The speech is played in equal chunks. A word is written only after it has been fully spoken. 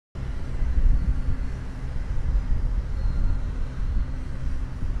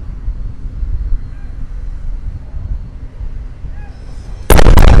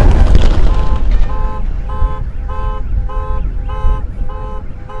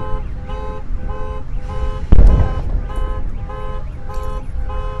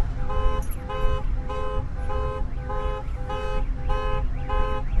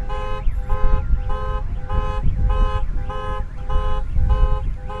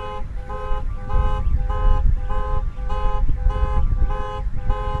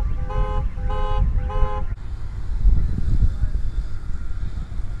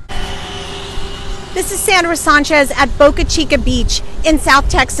This is Sandra Sanchez at Boca Chica Beach in South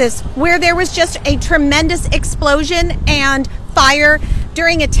Texas, where there was just a tremendous explosion and fire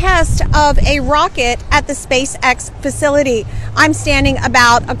during a test of a rocket at the SpaceX facility. I'm standing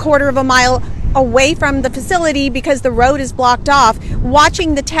about a quarter of a mile away from the facility because the road is blocked off,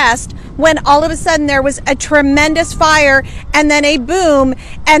 watching the test, when all of a sudden there was a tremendous fire and then a boom,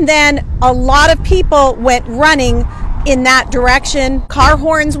 and then a lot of people went running in that direction. Car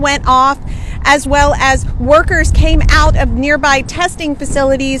horns went off, as well as workers came out of nearby testing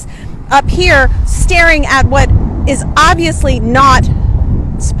facilities up here staring at what is obviously not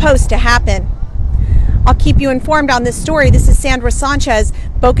supposed to happen. I'll keep you informed on this story. This is Sandra Sanchez,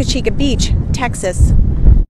 Boca Chica Beach, Texas.